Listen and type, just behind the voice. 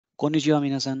Konnichiwa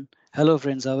minasan. Hello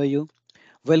friends, how are you?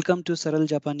 Welcome to Saral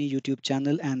Japani YouTube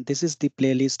channel and this is the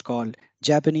playlist called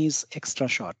Japanese Extra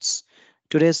Shots.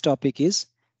 Today's topic is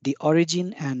the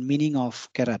origin and meaning of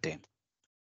karate.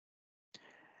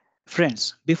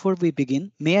 Friends, before we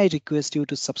begin, may I request you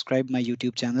to subscribe my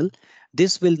YouTube channel.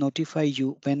 This will notify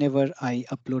you whenever I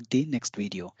upload the next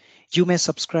video. You may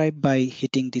subscribe by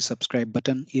hitting the subscribe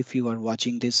button if you are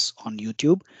watching this on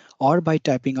YouTube or by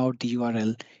typing out the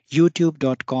URL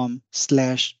youtube.com/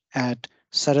 at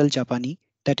Saral Japani,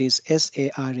 that is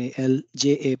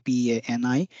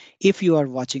SARALJAPANI, if you are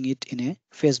watching it in a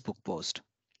Facebook post.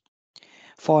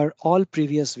 For all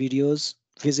previous videos,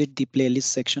 visit the playlist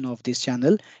section of this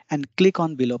channel and click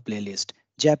on below playlist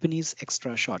Japanese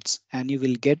extra shots and you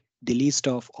will get the list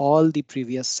of all the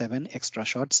previous 7 extra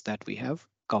shots that we have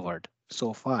covered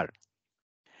so far.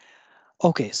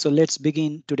 Okay, so let's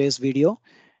begin today's video.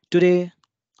 Today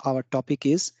our topic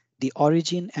is the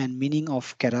origin and meaning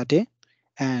of karate,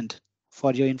 and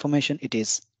for your information it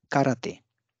is karate.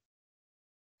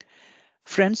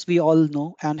 Friends, we all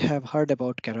know and have heard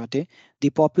about karate,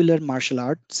 the popular martial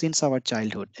art since our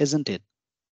childhood, isn't it?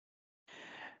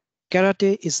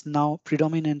 Karate is now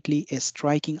predominantly a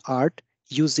striking art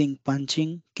using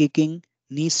punching, kicking,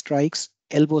 knee strikes,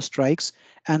 elbow strikes,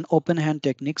 and open hand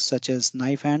techniques such as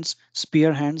knife hands,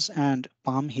 spear hands, and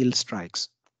palm heel strikes.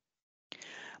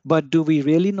 But do we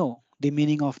really know the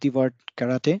meaning of the word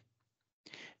karate?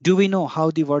 Do we know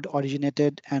how the word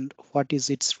originated and what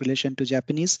is its relation to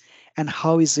Japanese and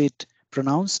how is it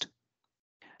pronounced?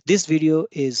 This video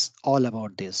is all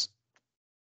about this.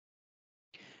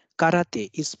 Karate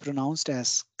is pronounced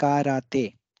as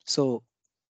karate. So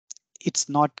it's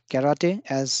not karate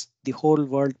as the whole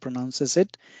world pronounces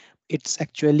it. It's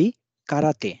actually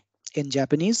karate in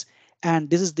Japanese.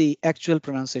 And this is the actual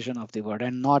pronunciation of the word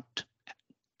and not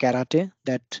karate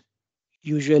that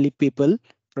usually people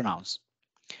pronounce.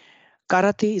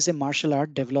 Karate is a martial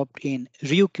art developed in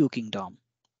Ryukyu Kingdom.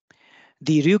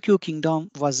 The Ryukyu Kingdom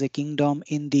was a kingdom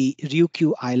in the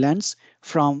Ryukyu Islands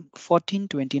from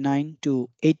 1429 to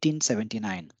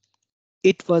 1879.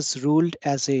 It was ruled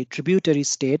as a tributary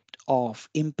state of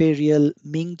Imperial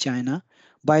Ming China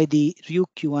by the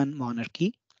Ryukyuan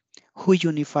monarchy, who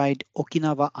unified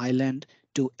Okinawa Island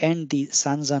to end the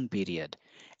Sanzan period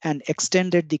and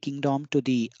extended the kingdom to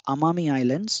the Amami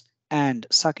Islands and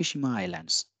Sakishima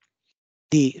Islands.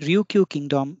 The Ryukyu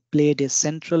Kingdom played a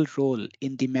central role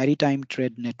in the maritime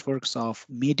trade networks of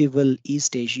medieval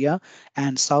East Asia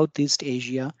and Southeast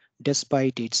Asia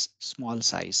despite its small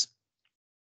size.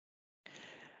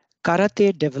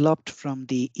 Karate developed from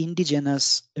the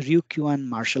indigenous Ryukyuan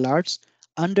martial arts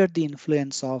under the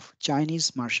influence of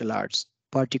Chinese martial arts,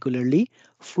 particularly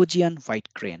Fujian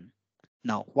White Crane.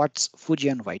 Now, what's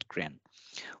Fujian White Crane?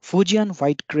 Fujian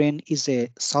White Crane is a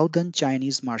southern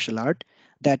Chinese martial art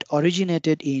that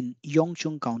originated in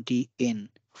Yongchun County in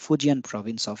Fujian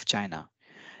province of China.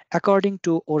 According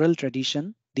to oral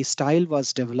tradition, the style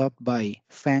was developed by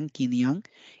Fang Qingyang,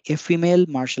 a female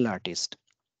martial artist.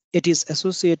 It is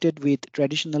associated with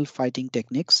traditional fighting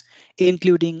techniques,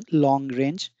 including long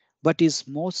range, but is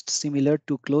most similar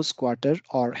to close quarter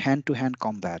or hand to hand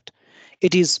combat.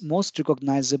 It is most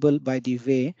recognizable by the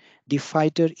way the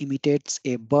fighter imitates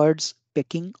a bird's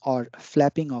pecking or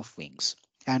flapping of wings.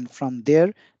 And from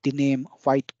there, the name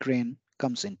white crane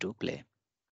comes into play.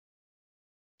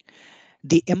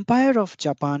 The Empire of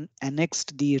Japan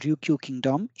annexed the Ryukyu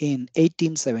Kingdom in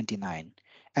 1879,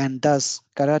 and thus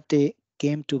karate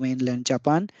came to mainland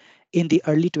Japan in the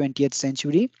early 20th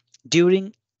century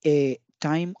during a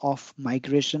time of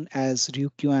migration as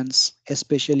Ryukyuans,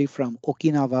 especially from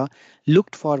Okinawa,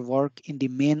 looked for work in the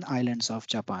main islands of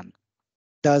Japan.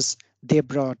 Thus, they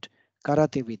brought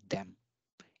karate with them.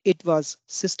 It was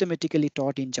systematically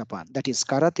taught in Japan. That is,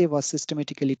 karate was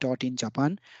systematically taught in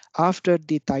Japan after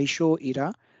the Taisho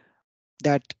era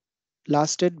that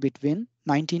lasted between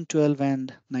 1912 and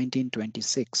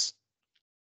 1926.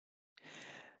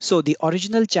 So the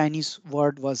original Chinese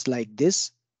word was like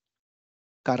this,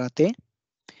 karate.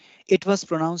 It was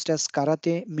pronounced as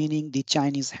karate, meaning the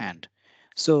Chinese hand.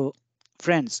 So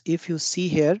friends, if you see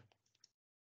here,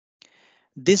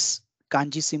 this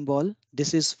kanji symbol,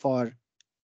 this is for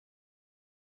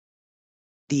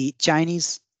the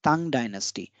Chinese Tang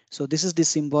dynasty. So this is the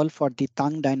symbol for the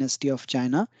Tang dynasty of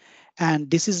China, and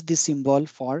this is the symbol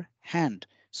for hand.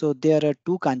 So there are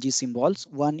two kanji symbols.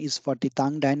 One is for the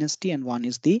Tang dynasty and one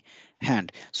is the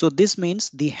hand. So this means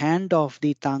the hand of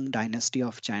the Tang dynasty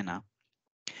of China.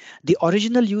 The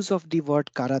original use of the word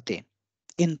karate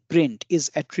in print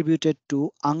is attributed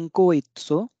to Anko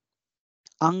Itso.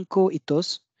 Anko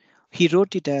Itos. He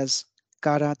wrote it as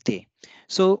karate.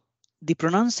 So the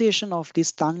pronunciation of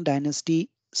this Tang dynasty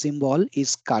symbol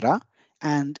is kara,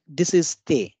 and this is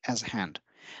te as hand.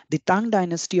 The Tang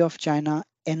dynasty of China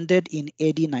ended in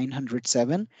AD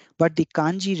 907, but the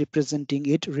kanji representing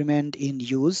it remained in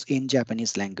use in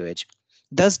Japanese language.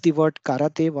 Thus, the word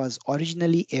karate was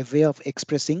originally a way of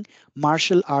expressing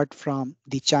martial art from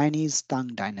the Chinese Tang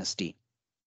dynasty.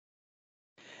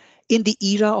 In the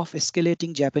era of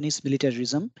escalating Japanese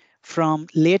militarism from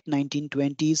late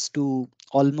 1920s to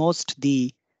almost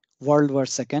the World War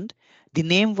II, the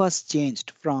name was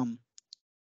changed from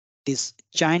this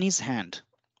Chinese hand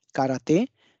karate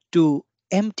to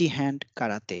empty hand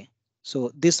karate.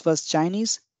 So this was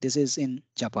Chinese, this is in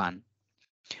Japan.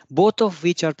 Both of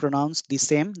which are pronounced the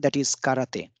same, that is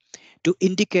karate, to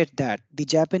indicate that the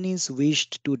Japanese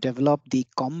wished to develop the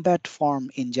combat form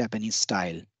in Japanese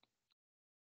style.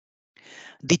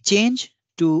 The change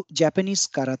to Japanese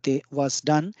karate was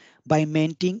done by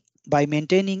maintaining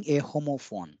a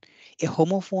homophone. A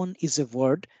homophone is a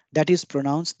word that is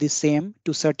pronounced the same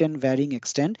to certain varying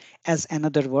extent as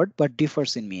another word but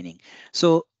differs in meaning.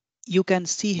 So you can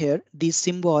see here the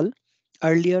symbol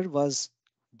earlier was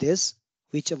this,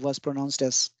 which was pronounced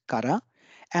as kara.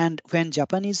 And when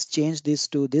Japanese changed this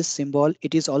to this symbol,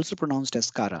 it is also pronounced as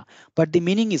kara, but the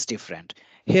meaning is different.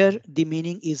 Here, the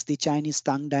meaning is the Chinese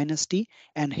Tang dynasty,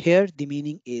 and here the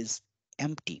meaning is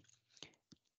empty.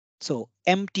 So,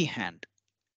 empty hand.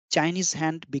 Chinese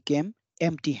hand became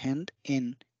empty hand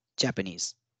in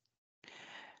Japanese.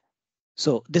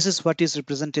 So, this is what is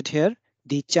represented here.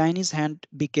 The Chinese hand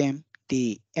became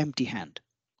the empty hand.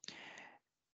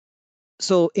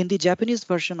 So, in the Japanese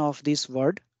version of this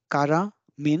word, kara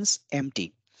means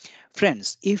empty.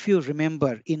 Friends, if you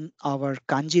remember in our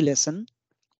kanji lesson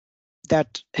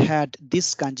that had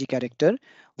this kanji character,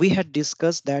 we had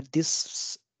discussed that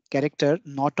this character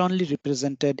not only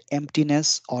represented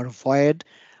emptiness or void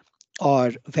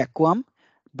or vacuum,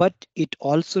 but it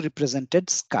also represented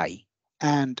sky.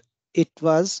 And it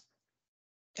was,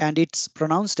 and it's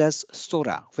pronounced as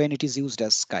sora when it is used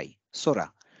as sky,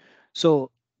 sora.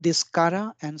 So this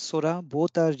kara and sora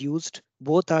both are used,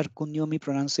 both are kunyomi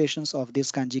pronunciations of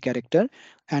this kanji character.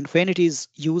 And when it is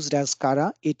used as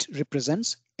kara, it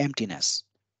represents emptiness.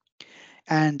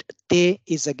 And te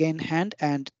is again hand,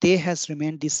 and te has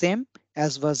remained the same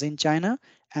as was in China,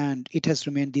 and it has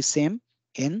remained the same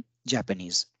in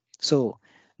Japanese. So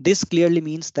this clearly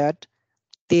means that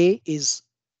te is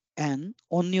an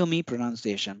onyomi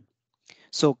pronunciation.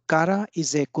 So kara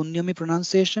is a kunyomi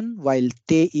pronunciation while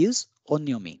te is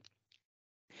onyomi.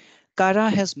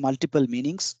 Kara has multiple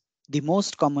meanings. The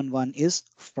most common one is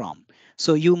from.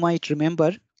 So you might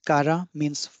remember kara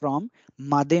means from,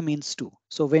 made means to.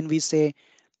 So when we say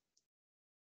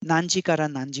Nanji kara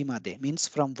nanji made means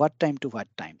from what time to what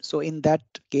time. So in that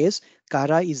case,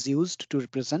 kara is used to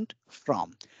represent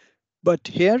from. But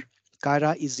here,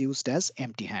 kara is used as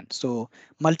empty hand. So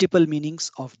multiple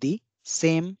meanings of the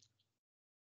same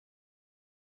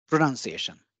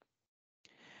pronunciation.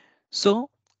 So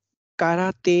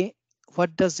karate,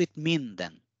 what does it mean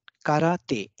then?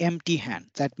 Karate, empty hand.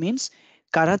 That means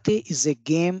karate is a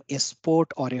game, a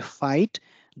sport, or a fight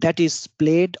that is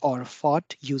played or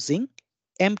fought using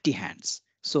empty hands.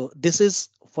 So this is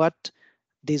what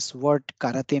this word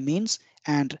karate means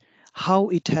and how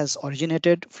it has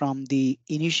originated from the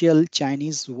initial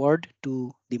Chinese word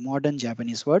to the modern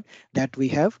Japanese word that we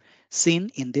have seen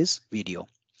in this video.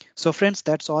 So friends,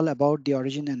 that's all about the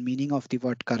origin and meaning of the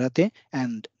word karate.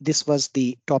 And this was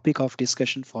the topic of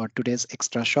discussion for today's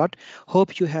extra short.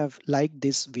 Hope you have liked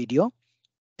this video.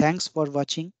 Thanks for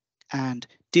watching. And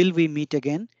till we meet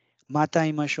again, mata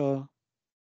imasho.